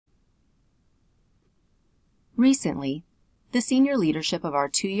Recently, the senior leadership of our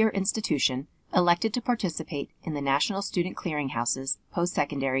two-year institution elected to participate in the National Student Clearinghouse's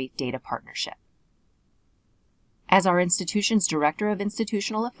Postsecondary Data Partnership. As our institution's Director of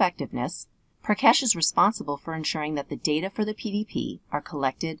Institutional Effectiveness, Prakash is responsible for ensuring that the data for the PDP are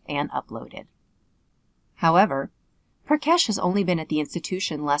collected and uploaded. However, Prakash has only been at the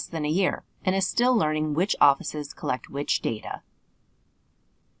institution less than a year and is still learning which offices collect which data.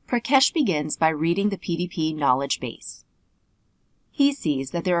 Prakash begins by reading the PDP knowledge base. He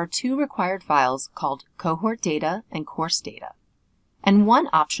sees that there are two required files called cohort data and course data, and one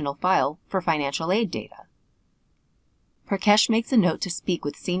optional file for financial aid data. Prakash makes a note to speak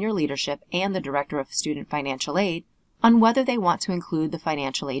with senior leadership and the Director of Student Financial Aid on whether they want to include the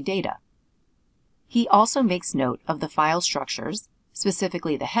financial aid data. He also makes note of the file structures,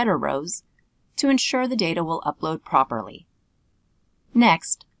 specifically the header rows, to ensure the data will upload properly.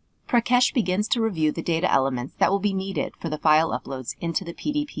 Next, Prakash begins to review the data elements that will be needed for the file uploads into the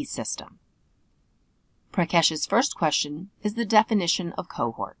PDP system. Prakash's first question is the definition of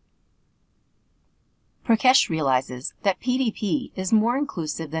cohort. Prakash realizes that PDP is more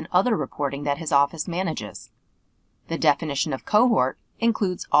inclusive than other reporting that his office manages. The definition of cohort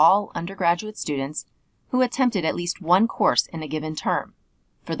includes all undergraduate students who attempted at least one course in a given term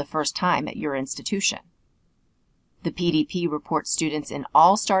for the first time at your institution. The PDP reports students in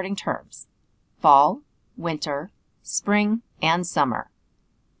all starting terms: fall, winter, spring, and summer.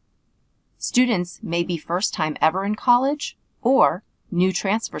 Students may be first time ever in college or new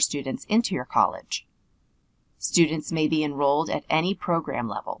transfer students into your college. Students may be enrolled at any program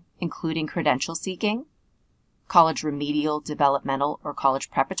level, including credential seeking, college remedial, developmental, or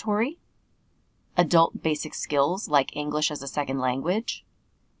college preparatory, adult basic skills like English as a second language,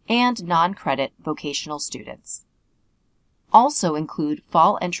 and non-credit vocational students. Also include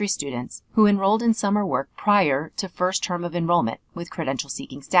fall entry students who enrolled in summer work prior to first term of enrollment with credential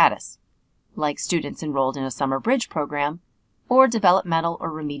seeking status, like students enrolled in a summer bridge program or developmental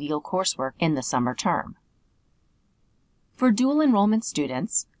or remedial coursework in the summer term. For dual enrollment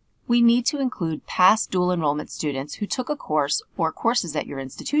students, we need to include past dual enrollment students who took a course or courses at your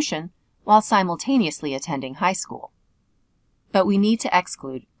institution while simultaneously attending high school. But we need to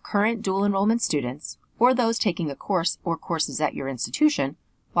exclude current dual enrollment students or those taking a course or courses at your institution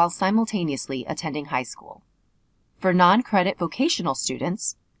while simultaneously attending high school. For non-credit vocational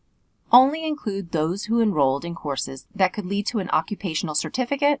students, only include those who enrolled in courses that could lead to an occupational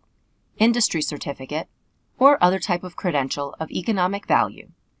certificate, industry certificate, or other type of credential of economic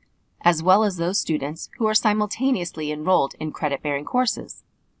value, as well as those students who are simultaneously enrolled in credit-bearing courses.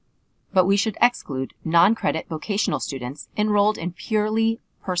 But we should exclude non-credit vocational students enrolled in purely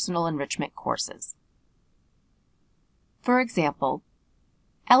personal enrichment courses. For example,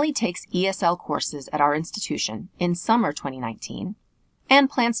 Ellie takes ESL courses at our institution in summer 2019 and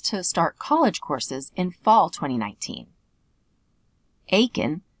plans to start college courses in fall 2019.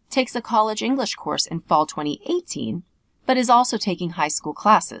 Aiken takes a college English course in fall 2018, but is also taking high school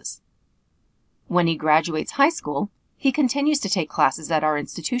classes. When he graduates high school, he continues to take classes at our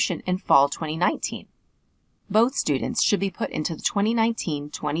institution in fall 2019. Both students should be put into the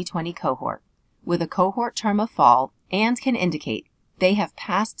 2019-2020 cohort, with a cohort term of fall, and can indicate they have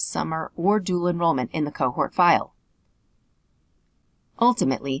passed summer or dual enrollment in the cohort file.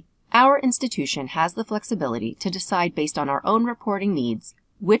 Ultimately, our institution has the flexibility to decide based on our own reporting needs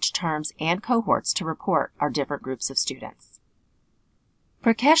which terms and cohorts to report our different groups of students.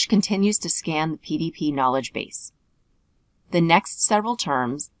 Prakash continues to scan the PDP knowledge base. The next several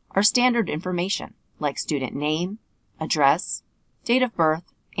terms are standard information like student name, address, date of birth,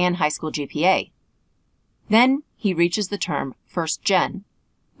 and high school GPA. Then he reaches the term first gen,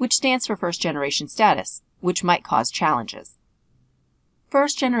 which stands for first generation status, which might cause challenges.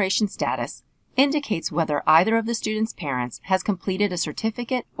 First generation status indicates whether either of the student's parents has completed a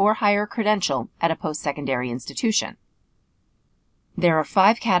certificate or higher credential at a post-secondary institution. There are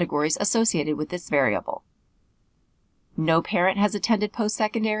 5 categories associated with this variable. No parent has attended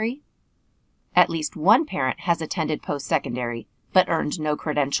post-secondary. At least one parent has attended post-secondary but earned no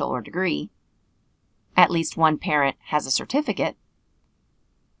credential or degree. At least one parent has a certificate.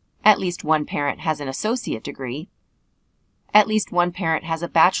 At least one parent has an associate degree. At least one parent has a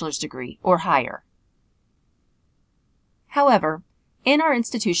bachelor's degree or higher. However, in our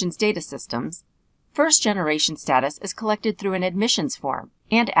institution's data systems, first-generation status is collected through an admissions form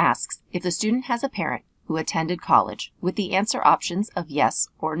and asks if the student has a parent who attended college with the answer options of yes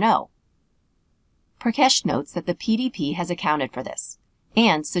or no. Prakash notes that the PDP has accounted for this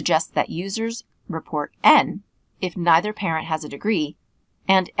and suggests that users report N if neither parent has a degree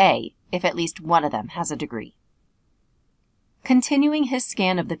and A if at least one of them has a degree. Continuing his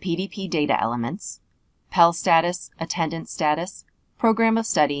scan of the PDP data elements, Pell status, attendance status, program of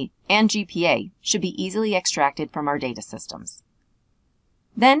study, and GPA should be easily extracted from our data systems.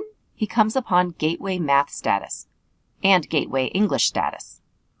 Then he comes upon Gateway Math status and Gateway English status.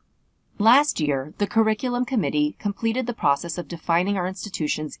 Last year, the Curriculum Committee completed the process of defining our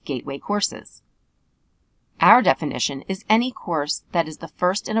institution's Gateway courses. Our definition is any course that is the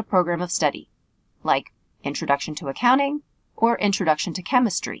first in a program of study, like Introduction to Accounting or Introduction to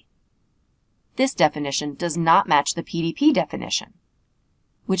Chemistry. This definition does not match the PDP definition,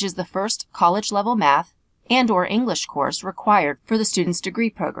 which is the first college-level math and/or English course required for the student's degree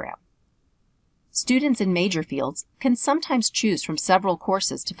program. Students in major fields can sometimes choose from several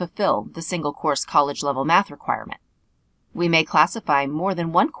courses to fulfill the single-course college-level math requirement. We may classify more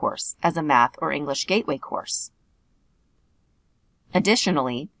than one course as a math or English gateway course.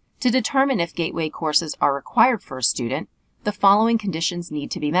 Additionally, to determine if gateway courses are required for a student, the following conditions need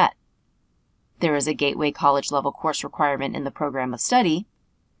to be met. There is a gateway college-level course requirement in the program of study.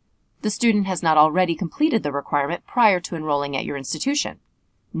 The student has not already completed the requirement prior to enrolling at your institution,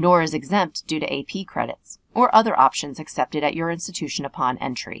 nor is exempt due to AP credits or other options accepted at your institution upon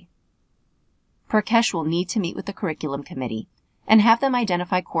entry. Prakash will need to meet with the Curriculum Committee and have them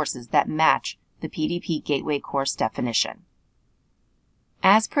identify courses that match the PDP Gateway course definition.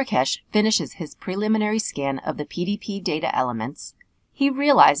 As Prakash finishes his preliminary scan of the PDP data elements, he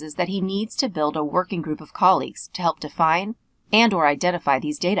realizes that he needs to build a working group of colleagues to help define and/or identify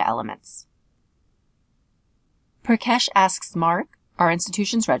these data elements. Prakash asks Mark, our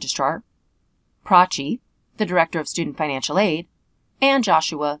institution's registrar, Prachi, the Director of Student Financial Aid, and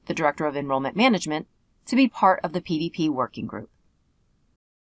Joshua, the Director of Enrollment Management, to be part of the PDP working group.